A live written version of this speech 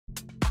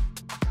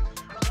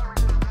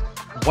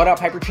What up,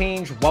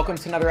 Hyperchange? Welcome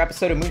to another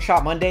episode of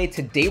Moonshot Monday.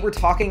 Today we're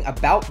talking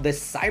about the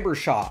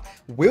Cybershaw.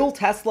 Will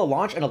Tesla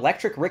launch an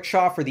electric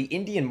rickshaw for the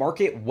Indian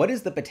market? What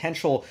is the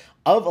potential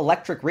of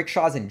electric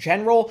rickshaws in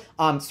general?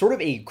 Sort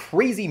of a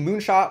crazy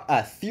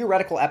moonshot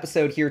theoretical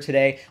episode here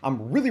today.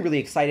 I'm really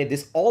excited.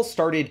 This all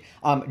started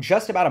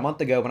just about a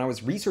month ago when I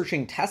was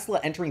researching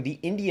Tesla entering the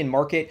Indian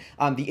market,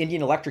 the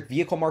Indian electric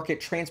vehicle market,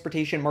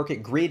 transportation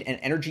market, grid, and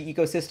energy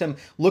ecosystem.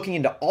 Looking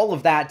into all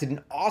of that, did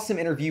an awesome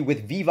interview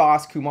with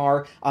Vivas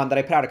Kumar that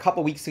I put out a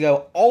couple weeks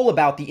ago, all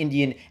about the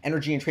Indian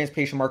energy and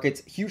transportation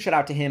markets. Huge shout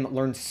out to him,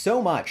 learned so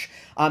much.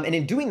 And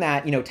in doing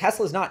that,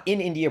 Tesla's not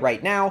in India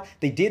right now.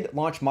 They did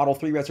launch Model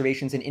 3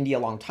 reservations in India a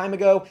long time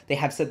ago. They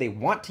have said they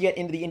want to get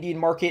into the Indian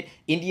market.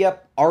 India,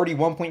 already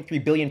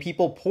 1.3 billion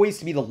people, poised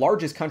to be the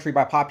largest country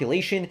by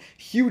population,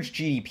 huge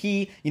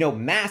GDP,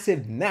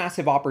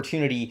 massive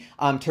opportunity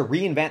to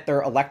reinvent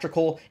their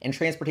electrical and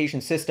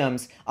transportation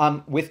systems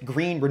with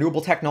green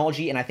renewable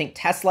technology. And I think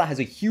Tesla has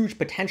a huge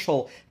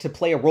potential to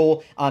play a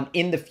role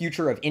in the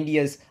future of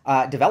India's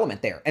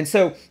development there. And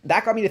so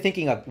that got me to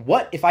thinking of,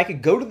 what if I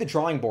could go to the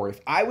drawing board?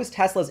 If I was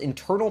Tesla's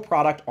internal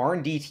product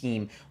R&D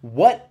team,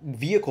 what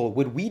vehicle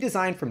would we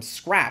design from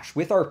scratch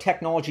with our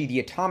technology, the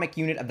atomic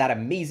unit of that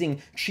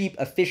amazing, cheap,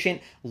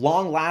 efficient,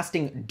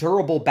 long-lasting,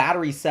 durable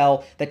battery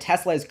cell that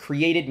Tesla has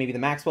created, maybe the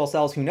Maxwell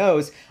cells, who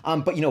knows?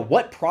 But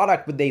what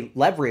product would they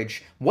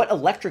leverage? What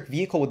electric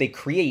vehicle would they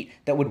create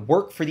that would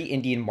work for the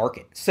Indian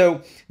market?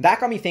 So that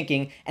got me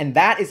thinking, and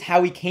that is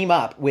how we came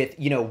up with,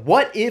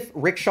 what if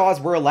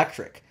rickshaws were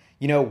electric?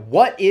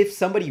 What if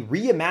somebody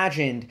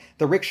reimagined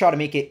the rickshaw to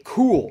make it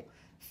cool,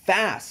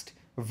 fast,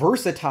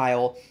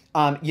 versatile,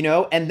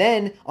 and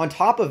then on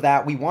top of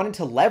that, we wanted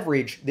to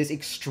leverage this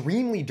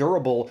extremely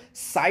durable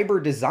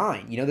cyber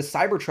design. The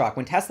Cybertruck,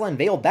 when Tesla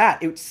unveiled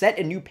that, it set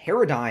a new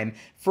paradigm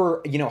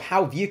for,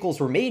 how vehicles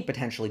were made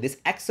potentially. This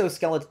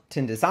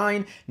exoskeleton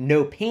design,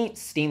 no paint,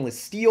 stainless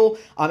steel,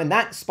 and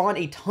that spawned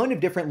a ton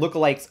of different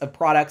lookalikes of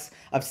products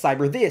of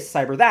cyber this,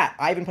 cyber that.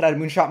 I even put out a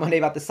Moonshot Monday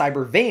about the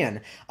cyber van.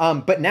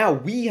 But now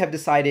we have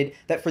decided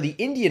that for the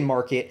Indian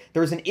market,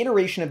 there's an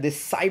iteration of this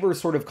cyber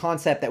sort of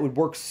concept that would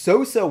work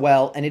so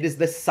well, and it is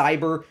the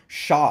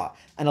Cybershaw,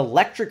 an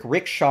electric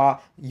rickshaw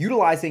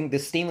utilizing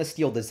this stainless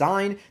steel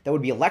design that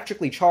would be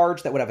electrically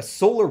charged, that would have a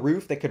solar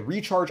roof that could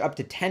recharge up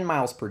to 10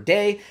 miles per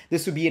day.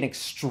 This would be an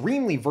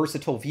extremely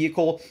versatile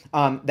vehicle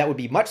that would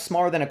be much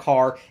smaller than a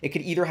car. It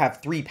could either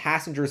have 3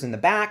 passengers in the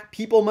back,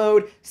 people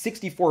mode,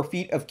 64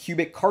 feet of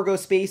cubic cargo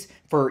space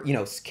for,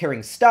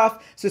 carrying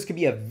stuff. So this could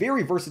be a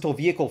very versatile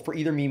vehicle for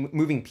either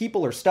moving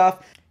people or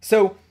stuff.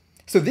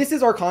 So this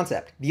is our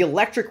concept, the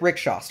electric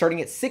rickshaw,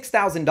 starting at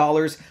 $6,000,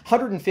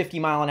 150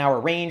 mile an hour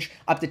range,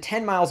 up to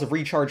 10 miles of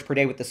recharge per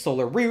day with the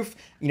solar roof,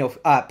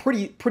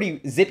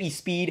 pretty zippy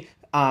speed.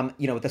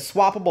 With a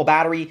swappable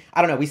battery.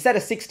 I don't know, we set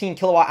a 16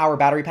 kilowatt hour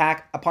battery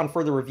pack. Upon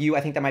further review, I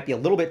think that might be a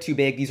little bit too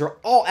big. These are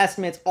all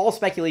estimates, all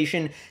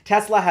speculation.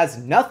 Tesla has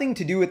nothing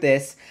to do with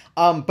this,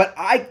 but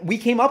we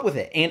came up with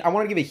it. And I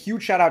want to give a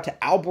huge shout out to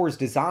Albor's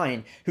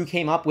Design, who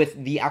came up with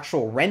the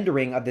actual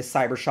rendering of this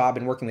Cybershaw. I've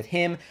been working with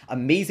him.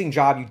 Amazing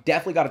job. You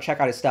definitely got to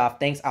check out his stuff.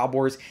 Thanks,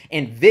 Albor's.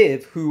 And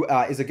Viv, who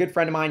is a good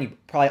friend of mine. You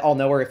probably all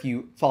know her if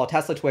you follow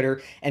Tesla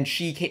Twitter. And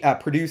she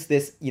produced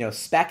this,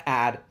 spec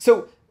ad.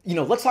 So,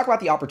 let's talk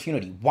about the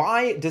opportunity.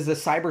 Why does the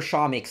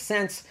Cybershaw make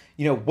sense?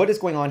 What is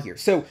going on here?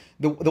 So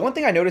the one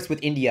thing I noticed with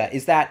India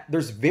is that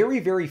there's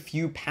very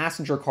few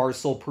passenger cars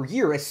sold per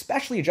year,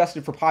 especially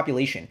adjusted for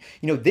population.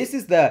 This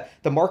is the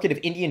market of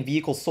Indian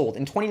vehicles sold.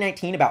 In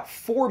 2019, about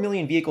 4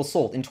 million vehicles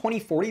sold. In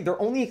 2040,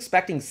 they're only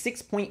expecting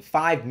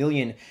 6.5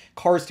 million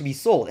cars to be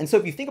sold. And so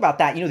if you think about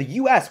that, the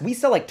US, we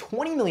sell like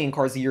 20 million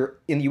cars a year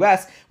in the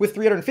US with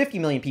 350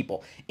 million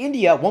people.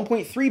 India,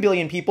 1.3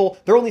 billion people,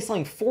 they're only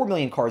selling 4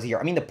 million cars a year.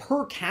 I mean, the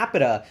per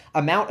capita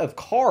amount of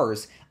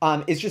cars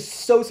is just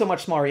so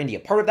much smaller in India.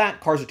 Part of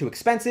that, cars are too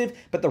expensive,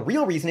 but the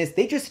real reason is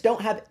they just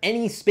don't have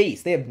any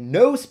space. They have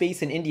no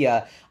space in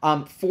India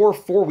for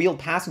four-wheeled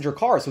passenger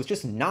cars, so it's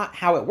just not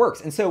how it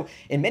works. And so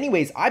in many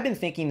ways, I've been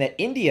thinking that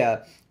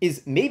India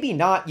is maybe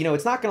not,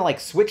 it's not going to like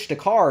switch to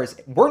cars.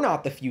 We're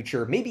not the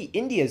future. Maybe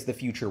India is the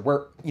future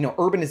where,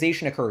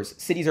 urbanization occurs.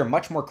 Cities are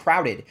much more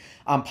crowded.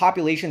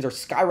 Populations are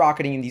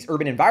skyrocketing in these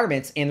urban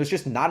environments, and there's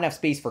just not enough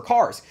space for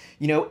cars.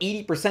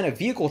 80% of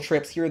vehicle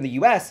trips here in the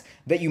US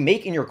that you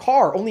make in your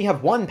car only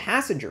have 1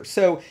 passenger.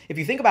 So if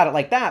you think about it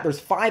like that, there's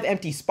 5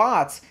 empty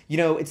spots.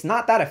 It's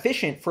not that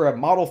efficient for a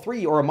Model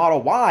 3 or a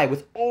Model Y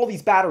with all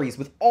these batteries,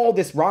 with all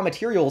this raw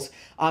materials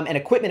and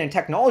equipment and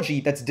technology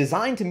that's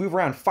designed to move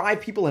around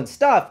 5 people and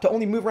stuff to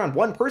only move around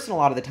 1 person a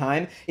lot of the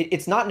time.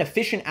 It's not an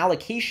efficient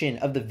allocation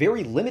of the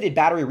very limited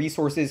battery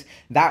resources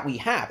that we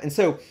have. And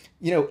so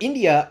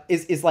India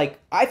is like,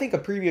 I think, a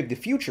preview of the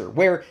future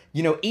where,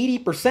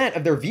 80%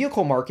 of their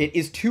vehicle market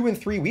is 2 and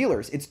 3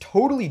 wheelers. It's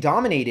totally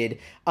dominated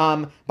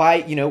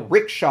by,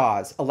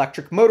 rickshaws,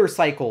 electric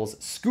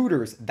motorcycles,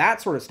 scooters,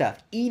 that sort of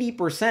stuff.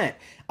 80%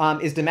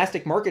 is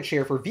domestic market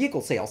share for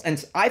vehicle sales.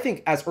 And I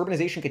think as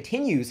urbanization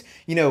continues,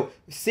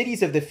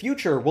 cities of the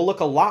future will look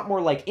a lot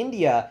more like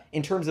India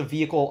in terms of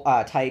vehicle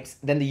types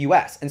than the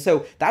US. And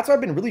so that's why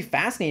I've been really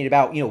fascinated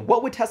about,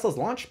 what would Tesla's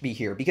launch be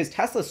here? Because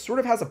Tesla sort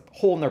of has a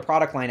hole in their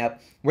product lineup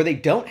where they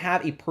don't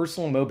have a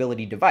personal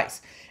mobility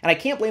device. And I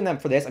can't blame them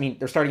for this. I mean,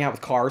 they're starting out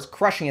with cars,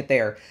 crushing it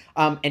there.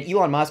 And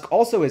Elon Musk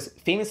also has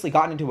famously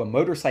gotten into a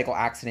motorcycle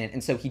accident.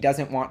 And so he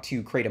doesn't want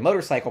to create a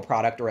motorcycle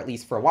product, or at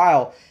least for a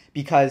while,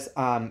 because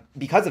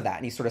of that.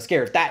 And he's sort of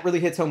scared. That really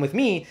hits home with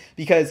me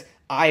because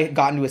I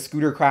got into a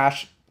scooter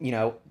crash,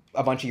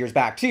 a bunch of years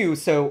back too.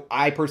 So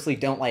I personally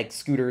don't like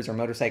scooters or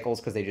motorcycles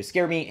because they just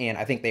scare me. And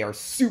I think they are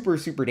super,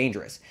 super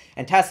dangerous.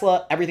 And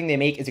Tesla, everything they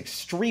make is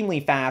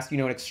extremely fast.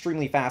 An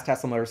extremely fast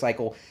Tesla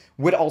motorcycle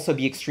would also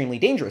be extremely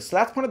dangerous. So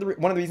that's one of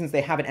the reasons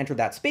they haven't entered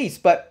that space.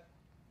 But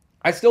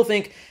I still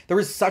think there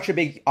is such a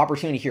big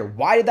opportunity here.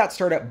 Why did that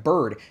startup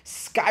Bird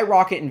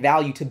skyrocket in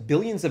value to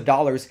billions of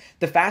dollars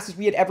the fastest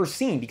we had ever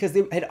seen? Because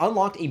they had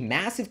unlocked a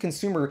massive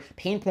consumer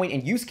pain point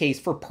and use case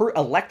for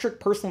electric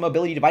personal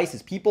mobility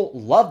devices. People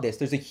love this.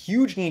 There's a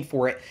huge need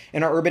for it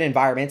in our urban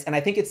environments. And I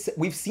think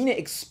we've seen it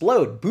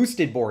explode.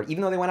 Boosted Board,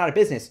 even though they went out of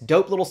business.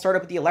 Dope little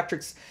startup with the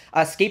electric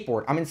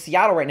skateboard. I'm in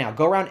Seattle right now.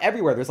 Go around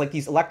everywhere. There's like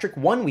these electric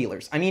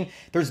one-wheelers. I mean,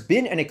 there's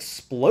been an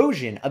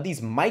explosion of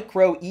these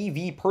micro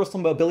EV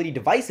personal mobility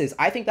devices.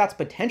 I think that's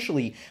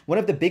potentially one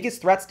of the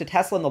biggest threats to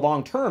Tesla in the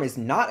long term, is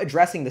not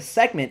addressing the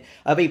segment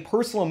of a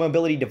personal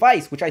mobility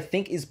device, which I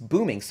think is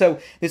booming. So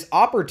this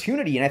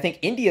opportunity, and I think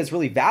India is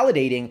really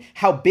validating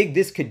how big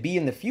this could be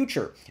in the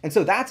future. And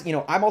so that's,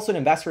 I'm also an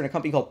investor in a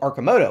company called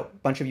Arcimoto. A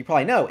bunch of you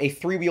probably know, a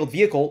 3-wheeled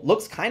vehicle,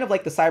 looks kind of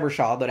like the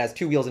Cybershaw, that has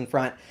 2 wheels in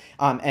front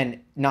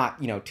and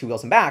not, 2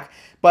 wheels in back.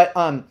 But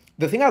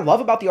the thing I love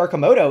about the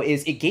Arcimoto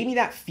is it gave me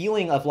that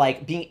feeling of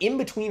like being in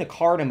between a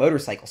car and a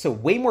motorcycle. So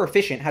way more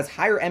efficient, has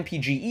higher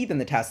MPGE than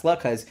the Tesla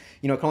because,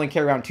 it can only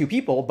carry around 2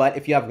 people. But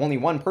if you have only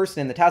 1 person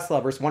in the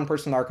Tesla versus 1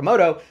 person in the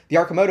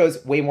Arcimoto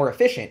is way more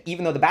efficient,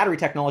 even though the battery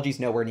technology is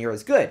nowhere near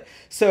as good.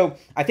 So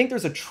I think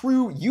there's a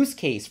true use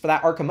case for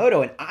that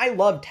Arcimoto, and I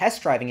love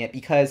test driving it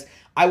because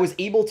I was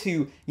able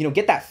to,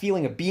 get that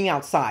feeling of being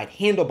outside,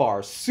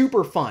 handlebars,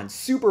 super fun,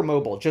 super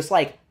mobile, just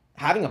like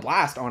having a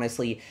blast,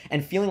 honestly,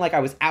 and feeling like I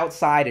was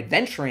outside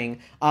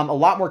adventuring, a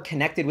lot more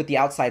connected with the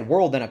outside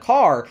world than a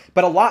car,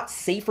 but a lot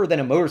safer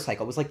than a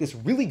motorcycle. It was like this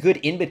really good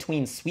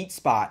in-between sweet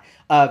spot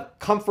of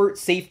comfort,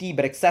 safety,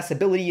 but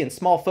accessibility and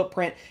small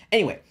footprint.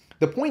 Anyway,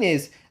 the point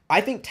is, I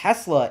think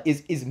Tesla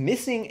is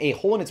missing a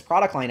hole in its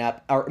product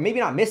lineup, or maybe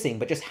not missing,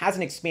 but just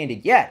hasn't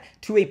expanded yet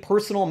to a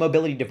personal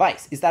mobility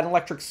device. Is that an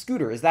electric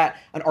scooter? Is that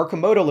an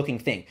Arcimoto looking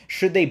thing?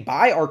 Should they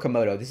buy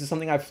Arcimoto? This is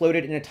something I've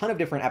floated in a ton of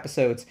different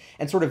episodes,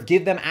 and sort of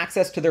give them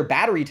access to their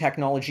battery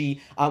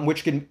technology,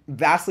 which can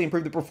vastly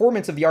improve the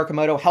performance of the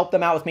Arcimoto, help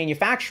them out with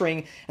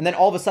manufacturing, and then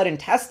all of a sudden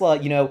Tesla,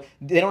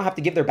 they don't have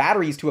to give their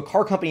batteries to a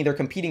car company they're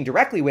competing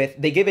directly with.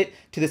 They give it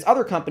to this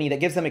other company that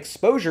gives them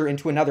exposure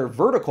into another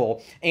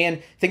vertical.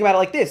 And think about it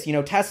like this.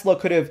 Tesla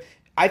could have,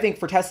 I think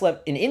for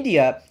Tesla in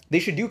India, they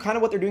should do kind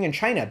of what they're doing in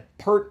China,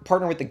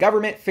 partner with the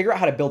government, figure out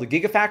how to build a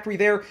gigafactory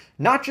there,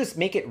 not just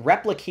make it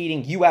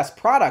replicating US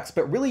products,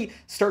 but really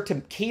start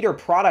to cater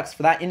products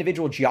for that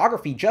individual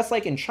geography, just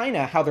like in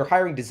China, how they're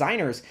hiring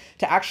designers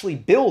to actually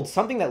build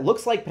something that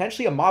looks like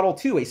potentially a Model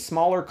 2, a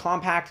smaller,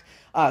 compact,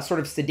 sort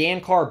of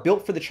sedan car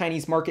built for the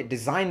Chinese market,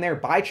 designed there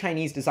by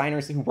Chinese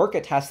designers who work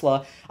at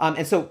Tesla.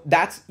 And so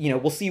that's,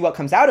 we'll see what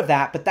comes out of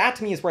that. But that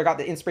to me is where I got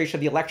the inspiration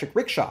of the electric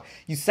rickshaw.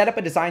 You set up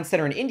a design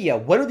center in India.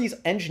 What are these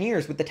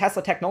engineers with the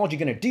Tesla technology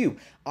going to do?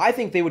 I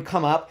think they would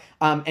come up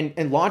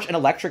and launch an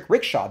electric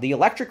rickshaw. The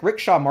electric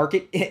rickshaw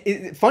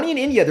market, funny in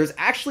India, there's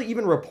actually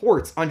even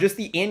reports on just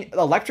the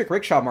electric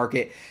rickshaw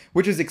market,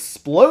 which is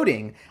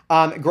exploding,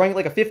 growing at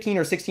like a 15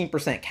 or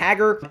 16%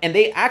 CAGR. And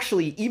they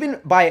actually,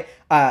 even by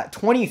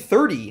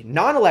 2030,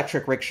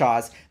 non-electric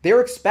rickshaws,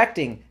 they're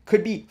expecting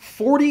could be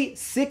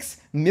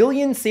 46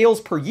 million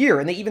sales per year.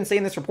 And they even say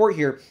in this report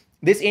here,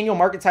 this annual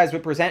market size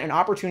would present an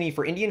opportunity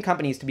for Indian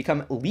companies to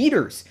become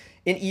leaders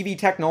in EV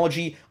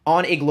technology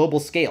on a global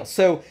scale.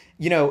 So,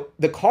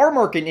 the car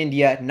market in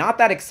India, not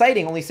that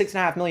exciting, only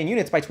 6.5 million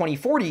units by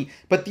 2040,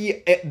 but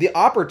the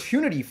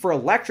opportunity for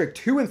electric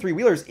 2 and 3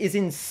 wheelers is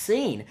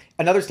insane.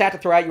 Another stat to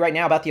throw at you right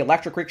now about the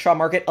electric rickshaw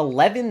market,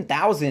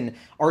 11,000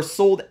 are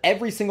sold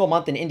every single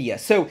month in India.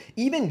 So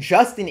even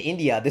just in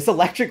India, this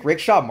electric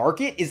rickshaw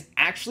market is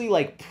actually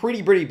like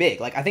pretty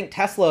big. Like I think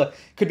Tesla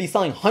could be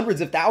selling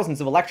hundreds of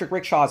thousands of electric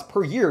rickshaws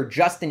per year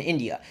just in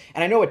India.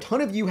 And I know a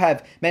ton of you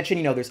have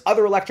mentioned, there's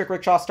other electric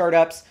rickshaw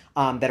startups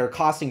that are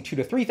costing $2,000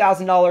 to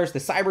 $3,000. The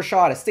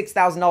Cybershaw at a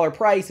 $6,000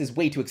 price is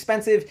way too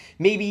expensive.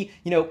 Maybe,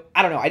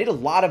 I don't know. I did a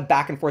lot of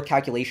back and forth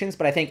calculations,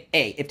 but I think,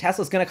 if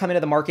Tesla's going to come into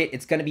the market,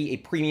 it's going to be a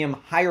premium,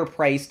 higher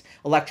priced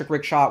electric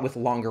rickshaw with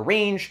longer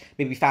range,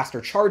 maybe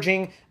faster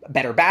charging,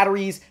 better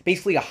batteries,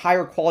 basically a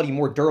higher quality,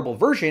 more durable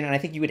version. And I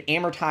think you would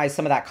amortize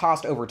some of that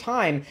cost over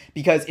time,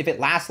 because if it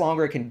lasts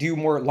longer, it can do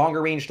more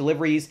longer range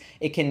deliveries.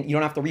 You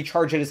don't have to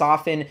recharge it as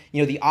often.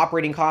 The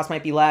operating cost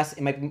might be less.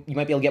 You might be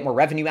able to get more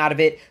revenue out of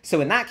it.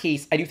 So in that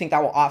case, I do think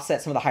that will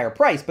offset some of the higher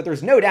price, but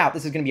there's no doubt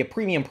this is going to be a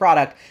premium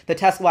product that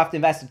Tesla will have to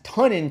invest a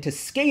ton in to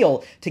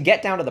scale to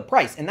get down to the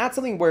price. And that's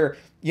something where,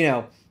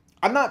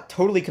 I'm not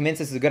totally convinced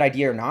this is a good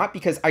idea or not,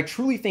 because I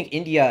truly think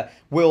India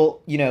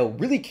will,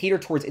 really cater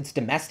towards its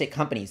domestic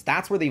companies.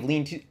 That's where they've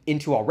leaned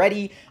into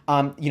already.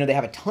 They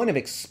have a ton of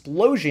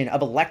explosion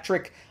of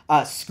electric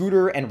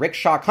scooter and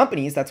rickshaw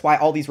companies. That's why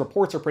all these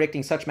reports are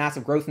predicting such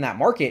massive growth in that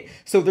market.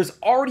 So there's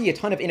already a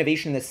ton of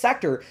innovation in this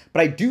sector,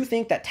 but I do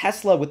think that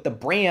Tesla, with the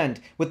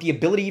brand, with the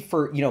ability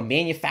for,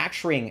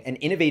 manufacturing and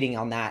innovating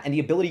on that, and the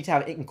ability to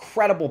have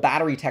incredible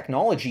battery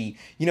technology,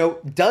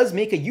 does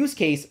make a use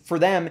case for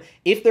them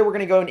if they were going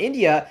to go in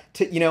India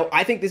to,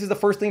 I think this is the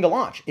first thing to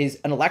launch, is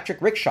an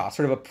electric rickshaw,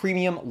 sort of a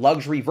premium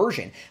luxury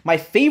version. My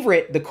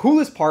favorite, the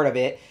coolest part of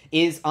it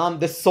is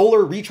the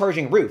solar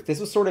recharging roof. This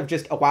was sort of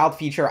just a wild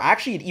feature. I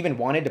actually had even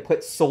wanted to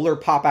put solar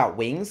pop-out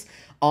wings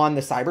on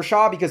the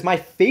Cybershaw, because my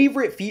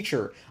favorite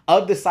feature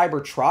of the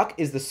Cybertruck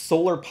is the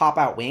solar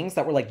pop-out wings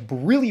that were like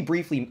really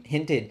briefly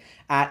hinted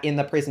at in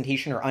the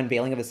presentation or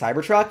unveiling of the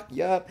Cybertruck.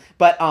 Yeah,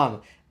 but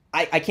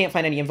I can't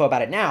find any info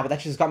about it now, but that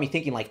just got me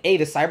thinking, like, the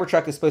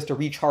Cybertruck is supposed to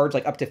recharge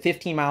like up to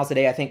 15 miles a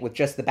day, I think, with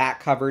just the back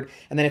covered.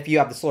 And then if you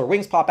have the solar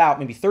wings pop out,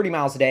 maybe 30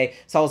 miles a day.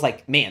 So I was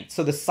like, man,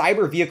 so the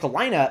Cyber vehicle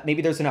lineup,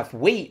 maybe there's enough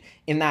weight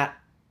in that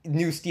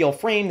new steel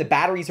frame, the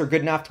batteries are good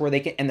enough to where they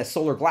can, and the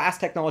solar glass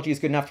technology is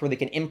good enough to where they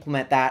can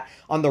implement that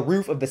on the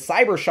roof of the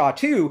Cybershaw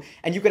too,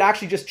 and you could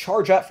actually just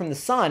charge up from the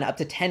sun up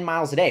to 10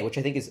 miles a day, which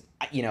I think is,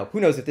 who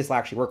knows if this will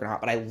actually work or not,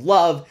 but I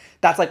love,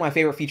 that's like my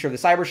favorite feature of the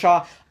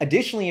Cybershaw.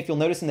 Additionally, if you'll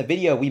notice in the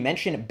video, we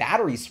mentioned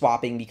battery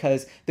swapping,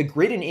 because the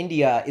grid in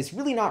India is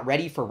really not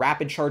ready for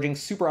rapid charging,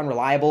 super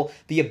unreliable.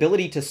 The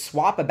ability to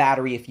swap a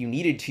battery if you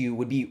needed to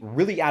would be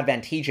really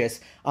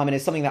advantageous, and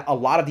is something that a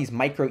lot of these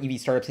micro EV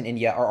startups in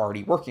India are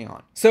already working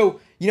on.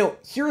 So,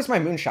 here's my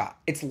moonshot.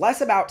 It's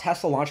less about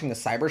Tesla launching the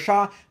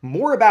Cybershaw,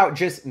 more about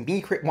just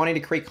me wanting to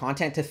create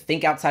content, to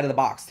think outside of the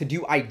box, to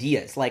do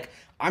ideas. Like,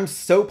 I'm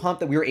so pumped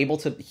that we were able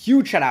to,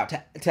 huge shout out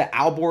to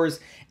Albors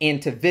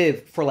and to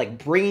Viv for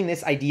like bringing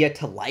this idea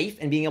to life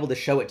and being able to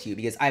show it to you,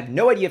 because I have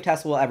no idea if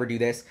Tesla will ever do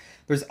this.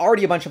 There's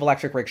already a bunch of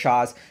electric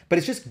rickshaws, but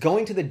it's just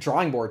going to the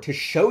drawing board to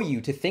show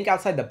you, to think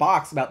outside the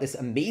box about this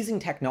amazing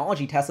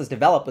technology Tesla's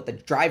developed with the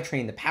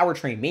drivetrain, the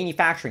powertrain,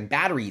 manufacturing,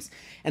 batteries,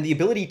 and the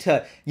ability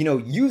to,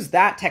 use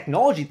that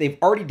technology they've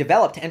already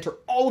developed to enter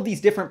all of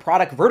these different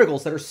product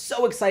verticals that are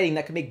so exciting,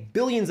 that could make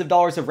billions of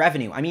dollars of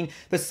revenue. I mean,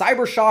 the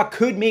Cybershaw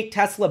could make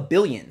Tesla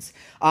billions.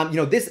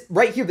 This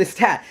right here, this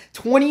stat,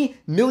 20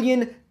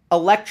 million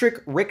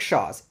electric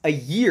rickshaws a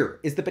year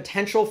is the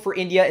potential for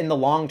India in the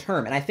long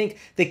term. And I think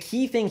the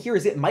key thing here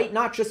is it might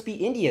not just be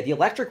India. The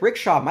electric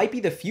rickshaw might be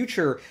the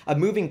future of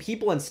moving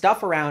people and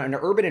stuff around in an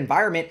urban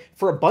environment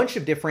for a bunch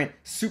of different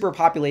super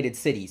populated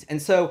cities.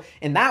 And so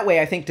in that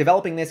way, I think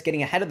developing this,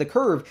 getting ahead of the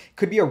curve,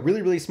 could be a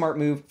really, really smart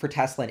move for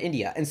Tesla in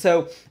India. And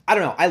so, I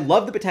don't know, I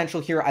love the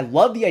potential here. I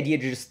love the idea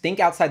to just think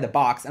outside the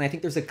box. And I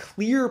think there's a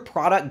clear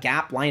product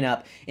gap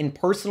lineup in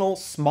personal,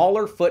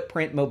 smaller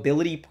footprint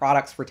mobility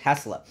products for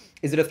Tesla.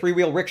 Is it a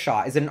three-wheel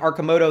rickshaw? Is it an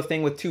Arcimoto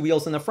thing with two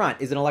wheels in the front?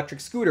 Is it an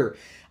electric scooter?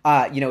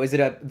 Is it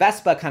a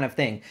Vespa kind of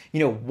thing?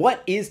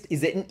 What is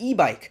it an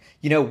e-bike?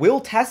 Will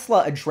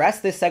Tesla address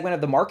this segment of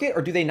the market,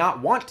 or do they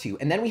not want to?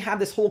 And then we have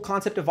this whole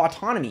concept of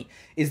autonomy.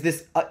 Is the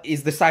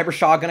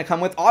Cybershaw going to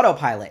come with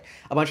autopilot?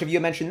 A bunch of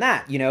you mentioned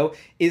that,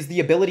 is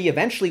the ability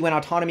eventually, when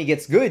autonomy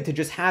gets good, to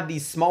just have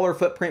these smaller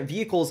footprint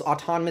vehicles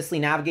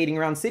autonomously navigating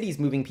around cities,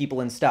 moving people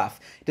and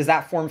stuff? Does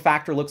that form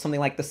factor look something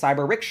like the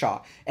Cyber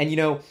Rickshaw? And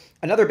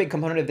another big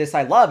component of this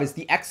I love is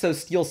the exo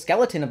steel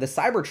skeleton of the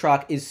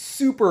Cybertruck is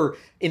super,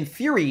 in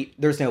theory,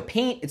 there's no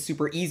paint, it's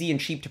super easy and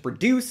cheap to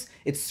produce,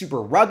 it's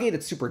super rugged,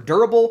 it's super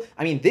durable.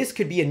 I mean, this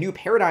could be a new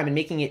paradigm in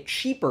making it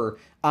cheaper.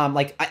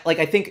 I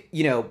think,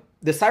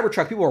 the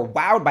Cybertruck, people were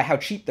wowed by how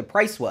cheap the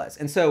price was.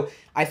 And so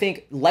I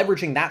think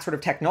leveraging that sort of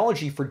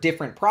technology for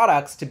different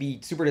products to be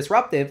super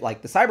disruptive,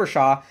 like the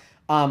Cybershaw,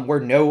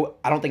 where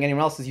I don't think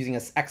anyone else is using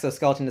an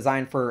exoskeleton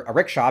design for a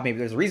rickshaw. Maybe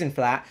there's a reason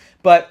for that,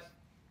 but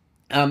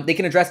they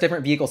can address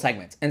different vehicle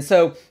segments. And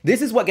so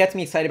this is what gets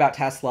me excited about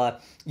Tesla.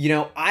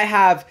 I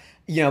have,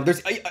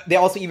 they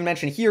also even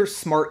mentioned here,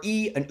 Smart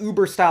E, an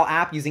Uber-style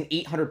app using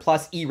 800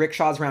 plus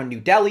e-rickshaws around New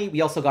Delhi.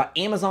 We also got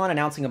Amazon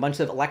announcing a bunch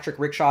of electric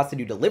rickshaws to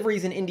do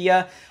deliveries in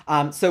India.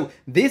 So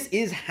this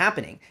is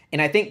happening. And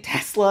I think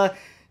Tesla,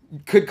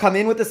 could come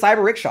in with the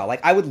Cyber Rickshaw.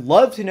 Like, I would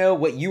love to know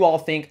what you all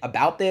think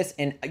about this.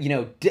 And, you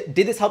know, did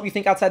this help you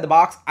think outside the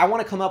box? I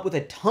want to come up with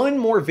a ton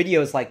more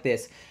videos like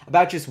this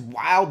about just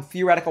wild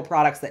theoretical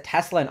products that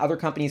Tesla and other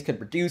companies could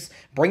produce,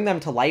 bring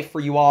them to life for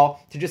you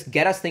all to just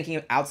get us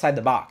thinking outside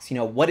the box. You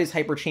know, what is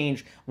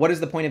hyperchange? What is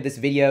the point of this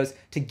videos?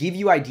 To give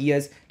you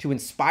ideas, to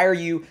inspire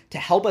you, to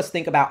help us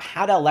think about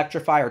how to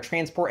electrify our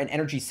transport and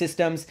energy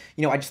systems.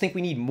 You know, I just think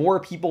we need more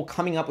people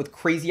coming up with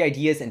crazy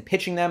ideas and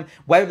pitching them,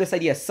 whether this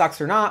idea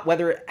sucks or not,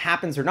 whether it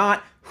happens or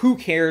not, who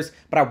cares?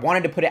 But I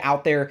wanted to put it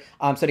out there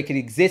so that it could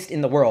exist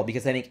in the world,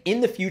 because I think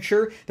in the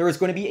future, there is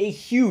going to be a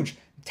huge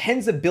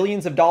tens of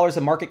billions of dollars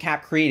of market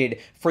cap created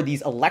for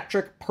these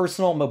electric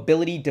personal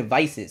mobility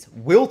devices.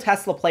 Will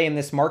Tesla play in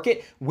this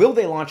market? Will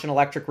they launch an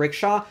electric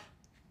rickshaw?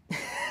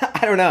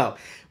 I don't know.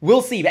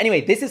 We'll see. But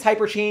anyway, this is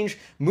Hyperchange,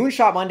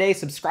 Moonshot Monday.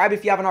 Subscribe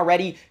if you haven't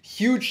already.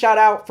 Huge shout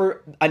out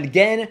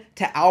again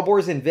to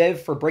Albors and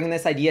Viv for bringing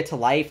this idea to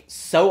life.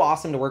 So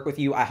awesome to work with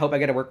you. I hope I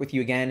get to work with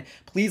you again.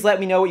 Please let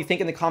me know what you think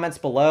in the comments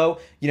below.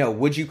 You know,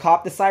 would you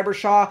cop the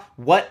Cybershaw?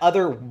 What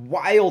other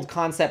wild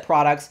concept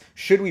products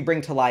should we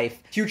bring to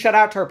life? Huge shout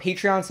out to our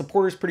Patreon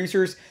supporters,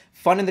 producers,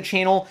 funding the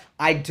channel.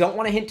 I don't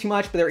want to hint too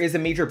much, but there is a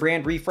major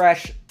brand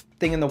refresh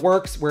thing in the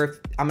works where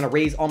I'm going to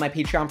raise all my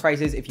Patreon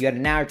prices. If you get it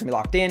now, you're going to be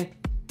locked in.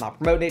 Not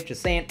promoting it,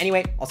 just saying.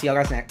 Anyway, I'll see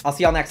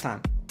y'all next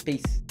time.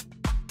 Peace.